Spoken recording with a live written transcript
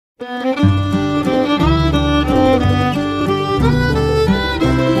Good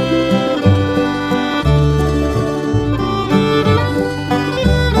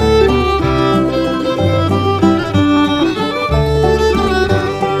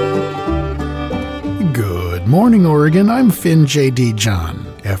morning, Oregon. I'm Finn J.D. John,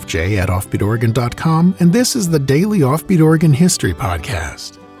 FJ at offbeatoregon.com, and this is the Daily Offbeat Oregon History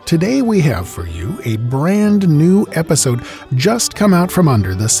Podcast. Today we have for you a brand new episode just come out from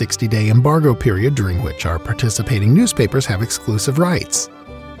under the 60-day embargo period during which our participating newspapers have exclusive rights.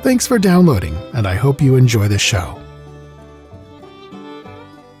 Thanks for downloading, and I hope you enjoy the show.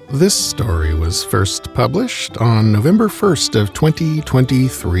 This story was first published on November 1st of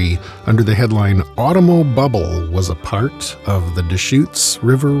 2023 under the headline Automo-bubble was a part of the Deschutes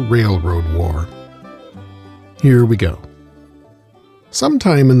River Railroad War. Here we go.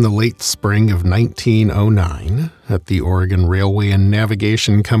 Sometime in the late spring of 1909, at the Oregon Railway and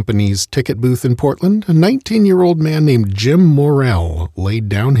Navigation Company's ticket booth in Portland, a 19-year-old man named Jim Morrell laid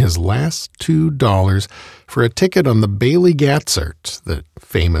down his last $2 for a ticket on the Bailey Gatzert, the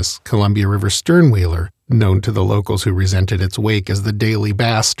famous Columbia River sternwheeler, known to the locals who resented its wake as the Daily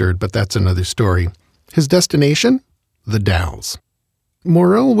Bastard, but that's another story. His destination? The Dalles.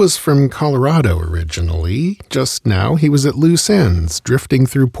 Morrell was from Colorado originally. Just now he was at loose ends, drifting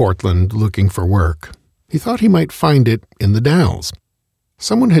through Portland looking for work. He thought he might find it in the Dalles.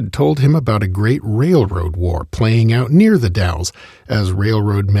 Someone had told him about a great railroad war playing out near the Dalles, as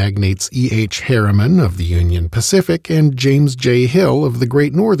railroad magnates E.H. Harriman of the Union Pacific and James J. Hill of the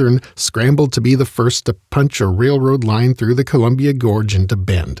Great Northern scrambled to be the first to punch a railroad line through the Columbia Gorge into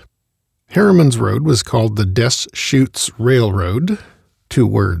Bend. Harriman's road was called the Deschutes Railroad, 2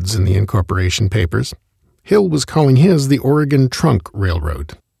 words in the incorporation papers. Hill was calling his the Oregon Trunk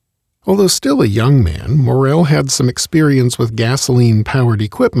Railroad. Although still a young man, Morrell had some experience with gasoline-powered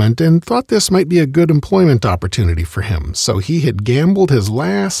equipment and thought this might be a good employment opportunity for him, so he had gambled his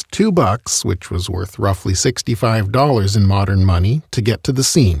last $2, which was worth roughly $65 in modern money, to get to the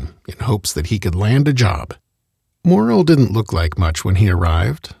scene, in hopes that he could land a job. Morrell didn't look like much when he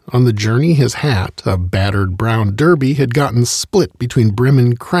arrived. On the journey, his hat, a battered brown derby, had gotten split between brim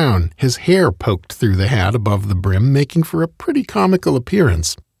and crown. His hair poked through the hat above the brim, making for a pretty comical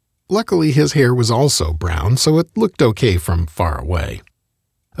appearance. Luckily, his hair was also brown, so it looked okay from far away.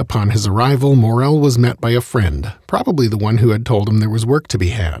 Upon his arrival, Morrell was met by a friend, probably the one who had told him there was work to be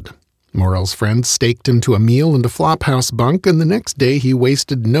had. Morrell's friend staked him to a meal and a flophouse bunk, and the next day he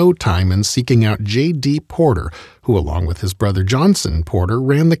wasted no time in seeking out J.D. Porter, who, along with his brother Johnson Porter,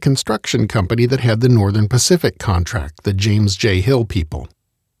 ran the construction company that had the Northern Pacific contract, the James J. Hill people.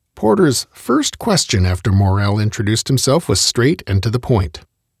 Porter's first question after Morrell introduced himself was straight and to the point.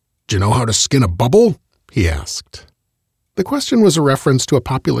 "Do you know how to skin a bubble?" he asked. The question was a reference to a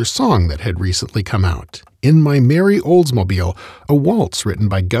popular song that had recently come out, In My Merry Oldsmobile, a waltz written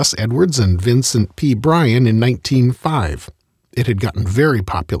by Gus Edwards and Vincent P. Bryan in 1905. It had gotten very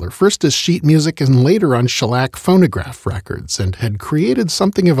popular, first as sheet music and later on shellac phonograph records, and had created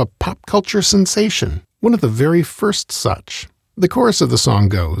something of a pop culture sensation, one of the very first such. The chorus of the song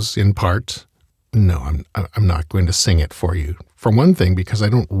goes, in part, no, I'm not going to sing it for you. For one thing, because I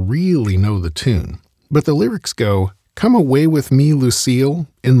don't really know the tune. But the lyrics go, "Come away with me, Lucille,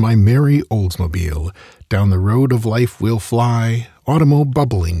 in my merry Oldsmobile. Down the road of life we'll fly,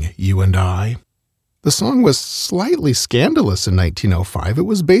 automo-bubbling, you and I." The song was slightly scandalous in 1905. It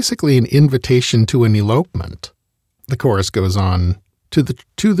was basically an invitation to an elopement. The chorus goes on, To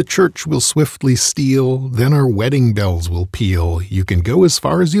the church we'll swiftly steal, then our wedding bells will peal. You can go as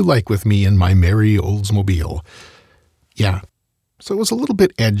far as you like with me in my merry Oldsmobile. Yeah, so it was a little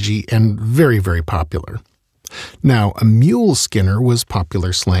bit edgy and very, very popular. Now, a mule skinner was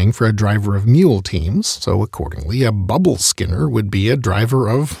popular slang for a driver of mule teams, so accordingly, a bubble skinner would be a driver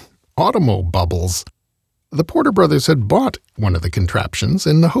of automo-bubbles. The Porter brothers had bought one of the contraptions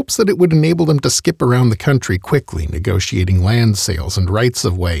in the hopes that it would enable them to skip around the country quickly, negotiating land sales and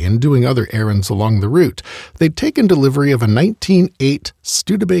rights-of-way and doing other errands along the route. They'd taken delivery of a 1908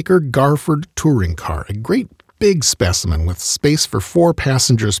 Studebaker Garford touring car, a great big specimen with space for 4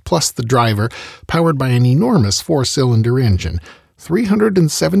 passengers plus the driver, powered by an enormous 4-cylinder engine,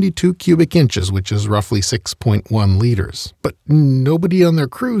 372 cubic inches, which is roughly 6.1 liters. But nobody on their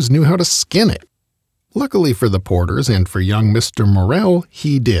crews knew how to skin it. Luckily for the Porters and for young Mr. Morrell,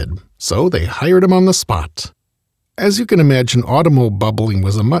 he did, so they hired him on the spot. As you can imagine, automo-bubbling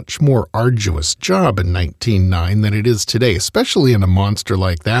was a much more arduous job in 1909 than it is today, especially in a monster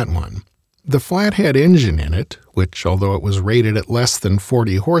like that one. The flathead engine in it, which, although it was rated at less than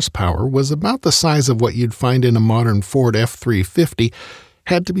 40 horsepower, was about the size of what you'd find in a modern Ford F-350,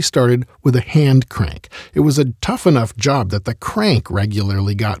 had to be started with a hand crank. It was a tough enough job that the crank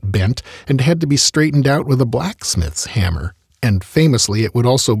regularly got bent and had to be straightened out with a blacksmith's hammer. And famously, it would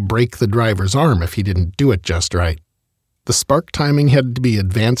also break the driver's arm if he didn't do it just right. The spark timing had to be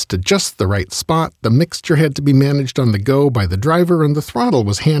advanced to just the right spot, the mixture had to be managed on the go by the driver, and the throttle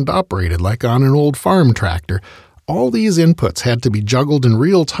was hand-operated like on an old farm tractor. All these inputs had to be juggled in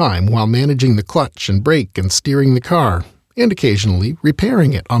real time while managing the clutch and brake and steering the car, and occasionally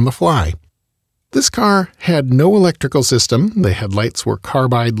repairing it on the fly. This car had no electrical system, the headlights were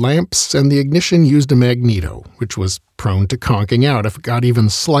carbide lamps, and the ignition used a magneto, which was prone to conking out if it got even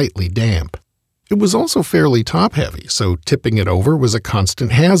slightly damp. It was also fairly top-heavy, so tipping it over was a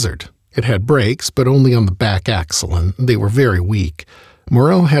constant hazard. It had brakes, but only on the back axle, and they were very weak.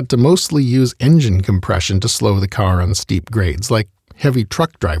 Morel had to mostly use engine compression to slow the car on steep grades, like heavy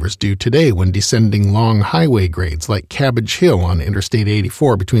truck drivers do today when descending long highway grades like Cabbage Hill on Interstate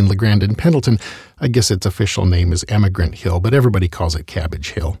 84 between La Grande and Pendleton. I guess its official name is Emigrant Hill, but everybody calls it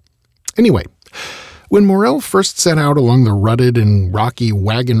Cabbage Hill. Anyway, when Morel first set out along the rutted and rocky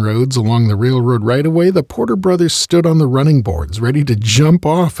wagon roads along the railroad right-of-way, the Porter brothers stood on the running boards, ready to jump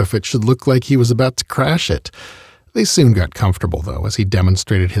off if it should look like he was about to crash it. They soon got comfortable, though, as he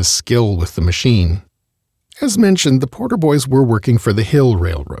demonstrated his skill with the machine. As mentioned, the Porter boys were working for the Hill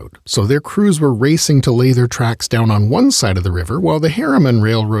Railroad, so their crews were racing to lay their tracks down on one side of the river, while the Harriman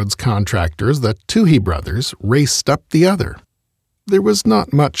Railroad's contractors, the Toohey brothers, raced up the other. There was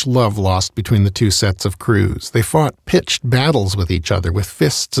not much love lost between the two sets of crews. They fought pitched battles with each other with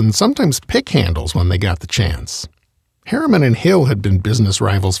fists and sometimes pick handles when they got the chance. Harriman and Hill had been business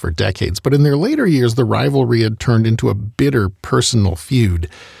rivals for decades, but in their later years the rivalry had turned into a bitter personal feud.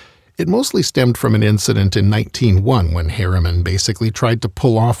 It mostly stemmed from an incident in 1901 when Harriman basically tried to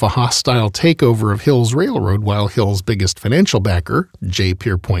pull off a hostile takeover of Hill's railroad while Hill's biggest financial backer, J.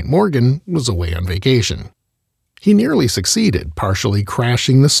 Pierpont Morgan, was away on vacation. He nearly succeeded, partially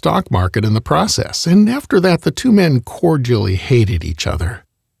crashing the stock market in the process, and after that the two men cordially hated each other.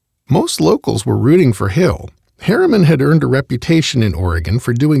 Most locals were rooting for Hill. Harriman had earned a reputation in Oregon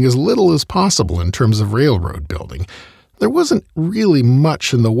for doing as little as possible in terms of railroad building. There wasn't really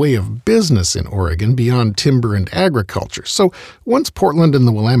much in the way of business in Oregon beyond timber and agriculture, so once Portland and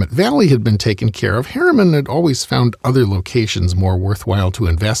the Willamette Valley had been taken care of, Harriman had always found other locations more worthwhile to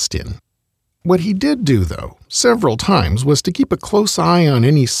invest in. What he did do, though, several times, was to keep a close eye on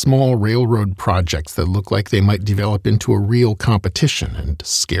any small railroad projects that looked like they might develop into a real competition and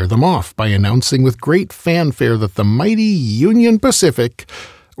scare them off by announcing with great fanfare that the mighty Union Pacific,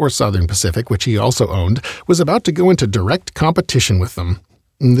 or Southern Pacific, which he also owned, was about to go into direct competition with them.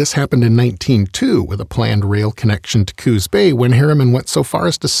 This happened in 1902 with a planned rail connection to Coos Bay when Harriman went so far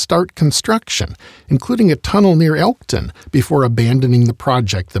as to start construction, including a tunnel near Elkton, before abandoning the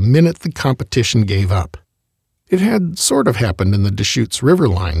project the minute the competition gave up. It had sort of happened in the Deschutes River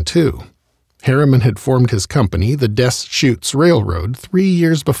line, too. Harriman had formed his company, the Deschutes Railroad, 3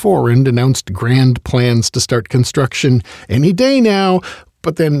 years before and announced grand plans to start construction any day now,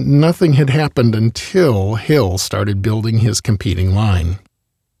 but then nothing had happened until Hill started building his competing line.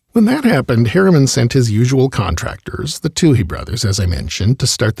 When that happened, Harriman sent his usual contractors, the Toohey brothers, as I mentioned, to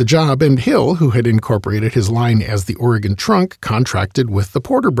start the job, and Hill, who had incorporated his line as the Oregon Trunk, contracted with the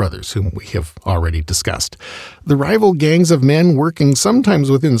Porter brothers, whom we have already discussed. The rival gangs of men, working sometimes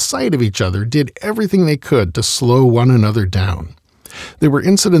within sight of each other, did everything they could to slow one another down. There were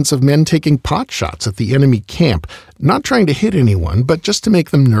incidents of men taking pot shots at the enemy camp, not trying to hit anyone, but just to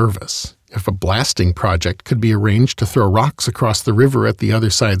make them nervous. If a blasting project could be arranged to throw rocks across the river at the other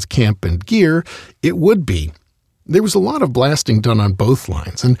side's camp and gear, it would be. There was a lot of blasting done on both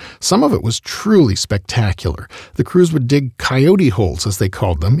lines, and some of it was truly spectacular. The crews would dig coyote holes, as they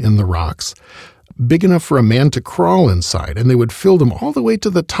called them, in the rocks, big enough for a man to crawl inside, and they would fill them all the way to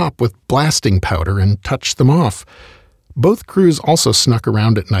the top with blasting powder and touch them off. Both crews also snuck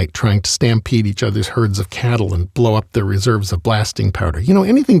around at night trying to stampede each other's herds of cattle and blow up their reserves of blasting powder.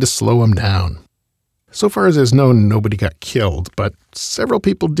 Anything to slow them down. So far as is known, nobody got killed, but several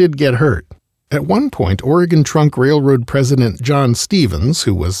people did get hurt. At one point, Oregon Trunk Railroad President John Stevens,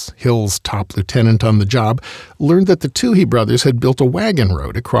 who was Hill's top lieutenant on the job, learned that the Toohey brothers had built a wagon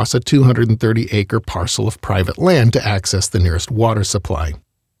road across a 230-acre parcel of private land to access the nearest water supply.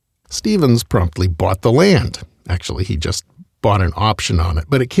 Stevens promptly bought the land. Actually, he just bought an option on it,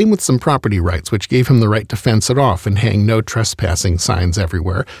 but it came with some property rights which gave him the right to fence it off and hang no trespassing signs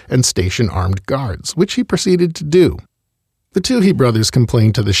everywhere and station armed guards, which he proceeded to do. The Toohey brothers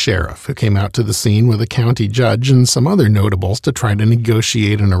complained to the sheriff, who came out to the scene with a county judge and some other notables to try to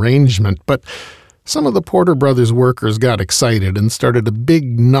negotiate an arrangement, but Some of the Porter Brothers workers got excited and started a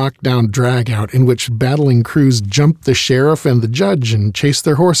big knockdown drag-out in which battling crews jumped the sheriff and the judge and chased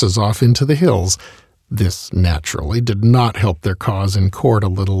their horses off into the hills. This, naturally, did not help their cause in court a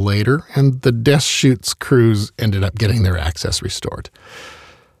little later, and the Deschutes crews ended up getting their access restored.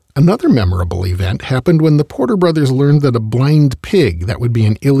 Another memorable event happened when the Porter Brothers learned that a blind pig, that would be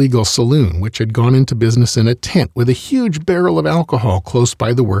an illegal saloon, which had gone into business in a tent with a huge barrel of alcohol close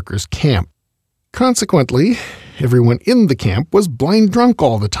by the workers' camp. Consequently, everyone in the camp was blind drunk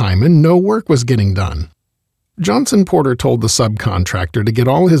all the time and no work was getting done. Johnson Porter told the subcontractor to get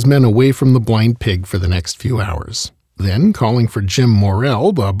all his men away from the blind pig for the next few hours. Then, calling for Jim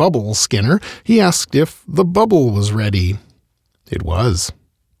Morrell, the bubble skinner, he asked if the bubble was ready. It was.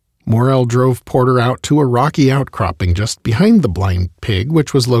 Morrell drove Porter out to a rocky outcropping just behind the blind pig,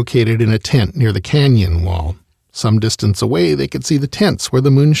 which was located in a tent near the canyon wall. Some distance away, they could see the tents where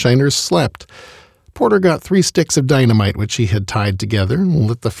the moonshiners slept. Porter got 3 sticks of dynamite which he had tied together,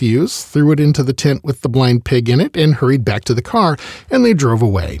 lit the fuse, threw it into the tent with the blind pig in it, and hurried back to the car, and they drove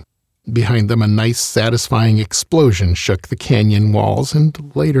away. Behind them, a nice, satisfying explosion shook the canyon walls,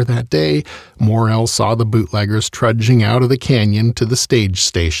 and later that day, Morrell saw the bootleggers trudging out of the canyon to the stage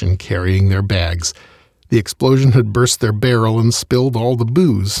station carrying their bags. The explosion had burst their barrel and spilled all the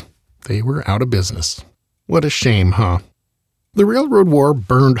booze. They were out of business. What a shame, huh? The Railroad War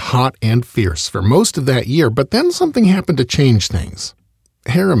burned hot and fierce for most of that year, but then something happened to change things.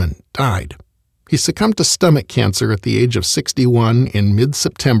 Harriman died. He succumbed to stomach cancer at the age of 61 in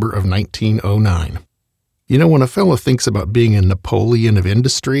mid-September of 1909. You know, when a fellow thinks about being a Napoleon of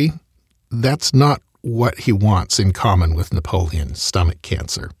industry, that's not what he wants in common with Napoleon, stomach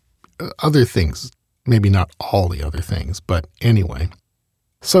cancer. Other things, maybe not all the other things, but anyway.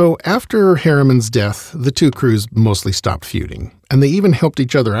 So after Harriman's death, the two crews mostly stopped feuding, and they even helped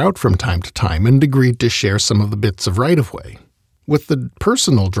each other out from time to time and agreed to share some of the bits of right-of-way. With the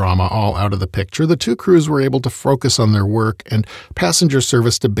personal drama all out of the picture, the two crews were able to focus on their work, and passenger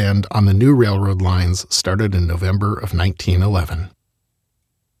service to Bend on the new railroad lines started in November of 1911.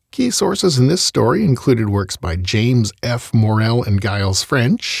 Key sources in this story included works by James F. Morrell and Giles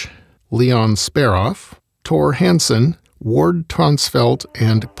French, Leon Sparoff, Tor Hansen, Ward Tonsfeld,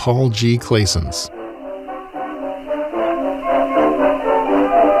 and Paul G. Claessens.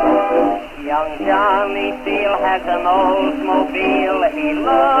 Young Johnny Steele has an Oldsmobile. He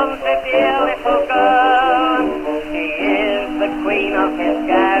loves a dear little girl. She is the queen of his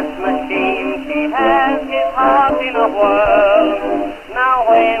gas machine. She has his heart in a whirl. Now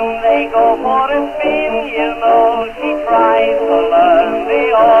when they go for a spin, you know she tries to learn the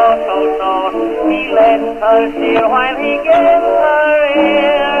auto door. He lets her steer while he gets her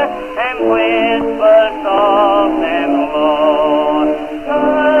ear and whispers soft and low.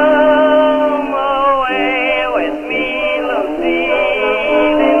 Come away with me,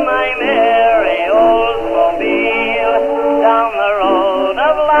 Lucille, in my merry Oldsmobile. Down the road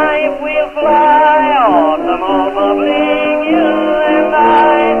of life we'll fly, automo-bubbling you and I.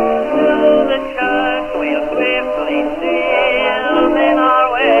 To the church we'll swiftly steal, then our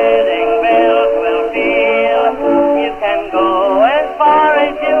wedding bells will peal. You can go as far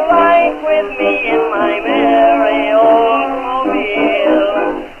as you like with me in my merry Oldsmobile.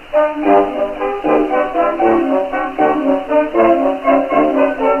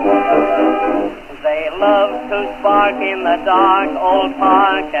 They love to spark in the dark old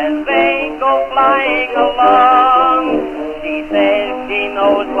park as they go flying along. She says she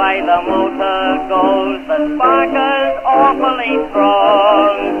knows why the motor goes, the sparker's awfully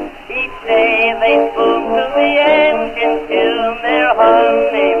strong. Each day they spoon to the engine tune, their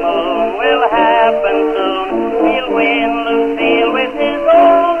honeymoon will happen soon. He'll win Lucille with his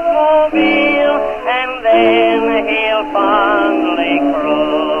Oldsmobile, and then he'll fondly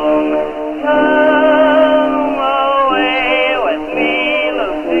croon. Come away with me,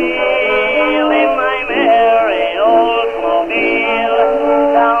 Lucille, in my merry Oldsmobile.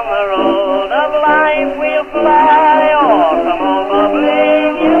 Down the road of life we'll fly,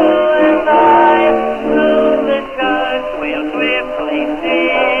 automo-bubbling you and I.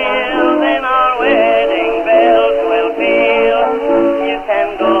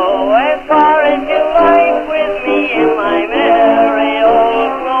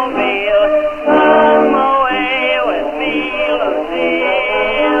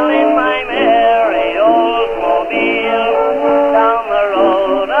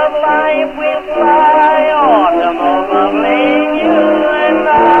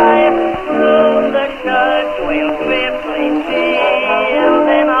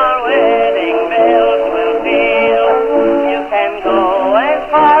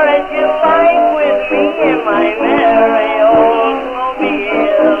 my merry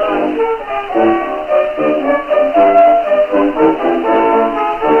Oldsmobile.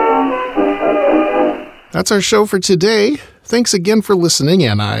 That's our show for today. Thanks again for listening,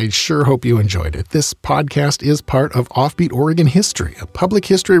 and I sure hope you enjoyed it. This podcast is part of Offbeat Oregon History, a public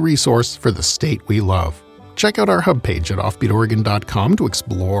history resource for the state we love. Check out our hub page at offbeatoregon.com to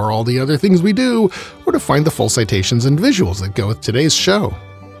explore all the other things we do, or to find the full citations and visuals that go with today's show.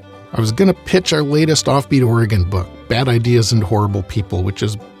 I was going to pitch our latest Offbeat Oregon book, Bad Ideas and Horrible People, which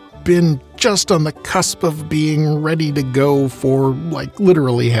has been just on the cusp of being ready to go for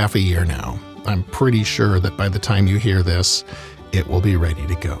literally half a year now. I'm pretty sure that by the time you hear this, it will be ready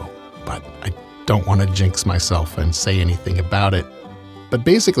to go. But I don't want to jinx myself and say anything about it. But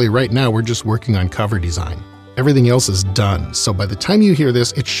basically right now we're just working on cover design. Everything else is done, so by the time you hear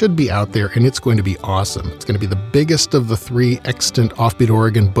this, it should be out there and it's going to be awesome. It's going to be the biggest of the 3 extant Offbeat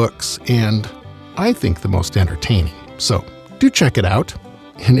Oregon books, and I think the most entertaining. So do check it out,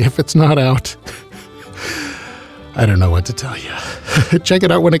 and if it's not out, I don't know what to tell you. Check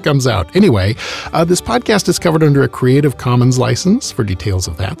it out when it comes out. Anyway, this podcast is covered under a Creative Commons license. For details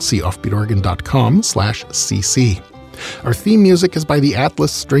of that, see offbeatoregon.com/cc. Our theme music is by the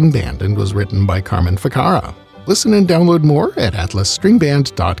Atlas String Band and was written by Carmen Ficarra. Listen and download more at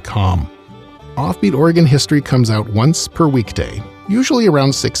atlasstringband.com. Offbeat Oregon History comes out once per weekday, usually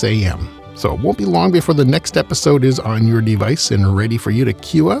around 6 a.m. So it won't be long before the next episode is on your device and ready for you to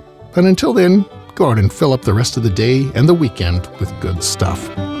queue up. And until then, go out and fill up the rest of the day and the weekend with good stuff.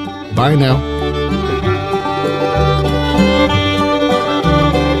 Bye now.